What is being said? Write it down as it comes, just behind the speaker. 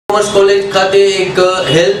Commerce college ખાતે એક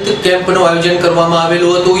health કેમ્પનું આયોજન કરવામાં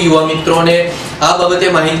આવેલું હતું। યુવા મિત્રોને આ બાબતે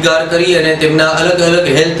માહિતગાર કરી અને તેમના અલગ અલગ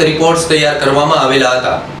હેલ્થ રિપોર્ટ્સ તૈયાર કરવામાં આવેલા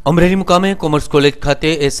હતા। અમરેલી મુકામે કોમર્સ કોલેજ ખાતે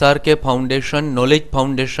SRK ફાઉન્ડેશન નોલેજ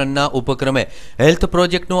ફાઉન્ડેશનના ઉપક્રમે હેલ્થ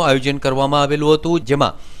પ્રોજેક્ટનું આયોજન કરવામાં આવેલું હતું,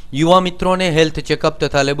 જેમાં યુવા મિત્રોને હેલ્થ ચેકઅપ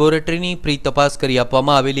તથા લેબોરેટરીની પ્રી તપાસ કરી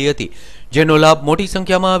આપવામાં આવેલી હતી, જેનો લાભ મોટી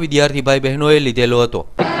સંખ્યામાં વિદ્યાર્થી ભાઈ બહેનોએ લીધેલો હતો।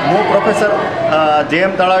 હું professor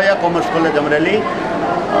JM Talaviya commerce college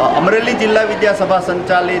Amreli જિલ્લા વિદ્યાસભા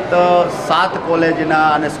સંચાલિત 7 કોલેજના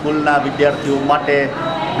અને સ્કૂલના વિદ્યાર્થીઓ માટે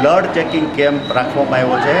બ્લડ ચેકિંગ કેમ્પ રાખવામાં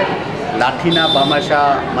આવ્યો છે। લાઠીના ભામાશા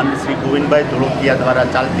માનનીય શ્રી ગોવિંદભાઈ ધોળકિયા દ્વારા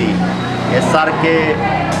ચાલતી SRK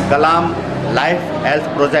Kalam life health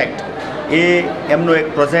project એ એમનો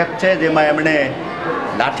એક પ્રોજેક્ટ છે, જેમાં એમણે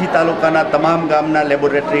લાઠી તાલુકાના તમામ ગામના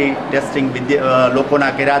લેબોરેટરી ટેસ્ટિંગ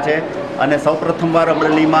લોકોના કર્યા છે અને સૌપ્રથમવાર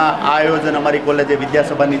અમરેલીમાં આ આયોજન અમારી કોલેજે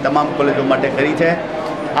વિદ્યાસભાની તમામ કોલેજો માટે કરી છે।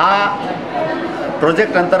 આ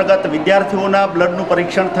પ્રોજેક્ટ અંતર્ગત વિદ્યાર્થીઓના બ્લડનું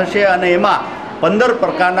પરીક્ષણ થશે અને એમાં 15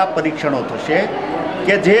 પ્રકારના પરીક્ષણો થશે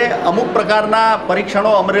કે જે અમુક પ્રકારના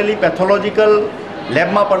પરીક્ષણો અમરેલી પેથોલોજીકલ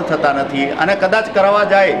લેબમાં પણ થતા નથી અને કદાચ કરાવવા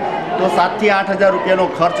જાય તો 7,000 થી 8,000 રૂપિયાનો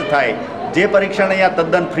ખર્ચ થાય। જે પરીક્ષણ અહીંયા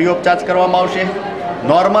તદ્દન ફ્રી ઓફ ચાર્જ કરવામાં આવશે।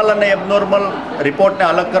 નોર્મલ અને એબનોર્મલ રિપોર્ટને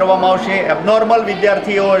અલગ કરવામાં આવશે। એબનોર્મલ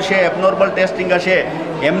વિદ્યાર્થીઓ હશે, એબનોર્મલ ટેસ્ટિંગ હશે,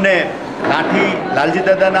 એમને લાઠી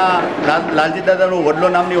લાલજી દાદાનું વડલો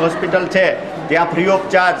નામની હોસ્પિટલ છે, ત્યાં ફ્રી ઓફ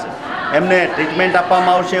ચાર્જ એમને ટ્રીટમેન્ટ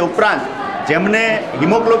આપવામાં આવશે। ઉપરાંત જેમને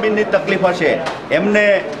હિમોગ્લોબિનની તકલીફ હશે એમને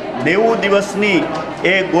 90 દિવસની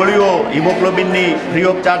એ ગોળીઓ હિમોગ્લોબિનની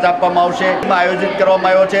ફ્રી ઓફ ચાર્જ આપવામાં આવશે। એમાં આયોજિત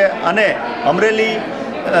કરવામાં આવ્યો છે અને અમરેલી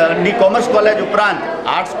ની કોમર્સ કોલેજ ઉપરાંત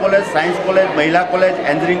આર્ટ્સ કોલેજ, સાયન્સ કોલેજ, મહિલા college,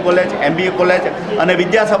 engineering college, MBA college અને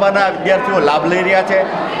વિદ્યાસભાના વિદ્યાર્થીઓ લાભ લઈ રહ્યા છે।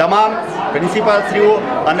 તમામ પ્રિન્સિપાલશ્રીઓ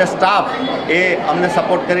અને સ્ટાફ એ અમને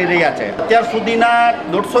સપોર્ટ કરી રહ્યા છે। અત્યાર સુધીના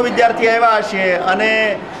 150 વિદ્યાર્થી આવ્યા હશે અને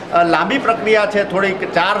લાંબી પ્રક્રિયા છે, થોડીક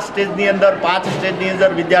 4 સ્ટેજની અંદર 5 સ્ટેજની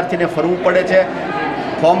અંદર વિદ્યાર્થીને ફરવું પડે છે।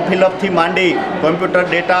 ફોર્મ ફિલઅપથી માંડી કોમ્પ્યુટર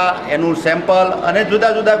ડેટા, એનું સેમ્પલ અને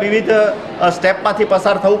જુદા જુદા વિવિધ સ્ટેપમાંથી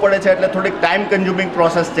પસાર થવું પડે છે, એટલે થોડીક ટાઈમ કન્ઝ્યુમિંગ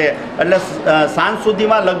પ્રોસેસ છે। એટલે સાંજ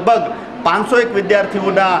સુધીમાં લગભગ 501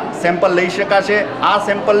 વિદ્યાર્થીઓના સેમ્પલ લઈ શકાશે। આ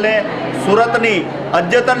સેમ્પલને સુરતની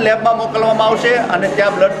અદ્યતન લેબમાં મોકલવામાં આવશે અને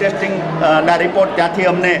ત્યાં બ્લડ ટેસ્ટિંગના રિપોર્ટ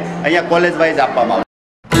ત્યાંથી અમને અહીંયા કોલેજ વાઇઝ આપવામાં આવશે।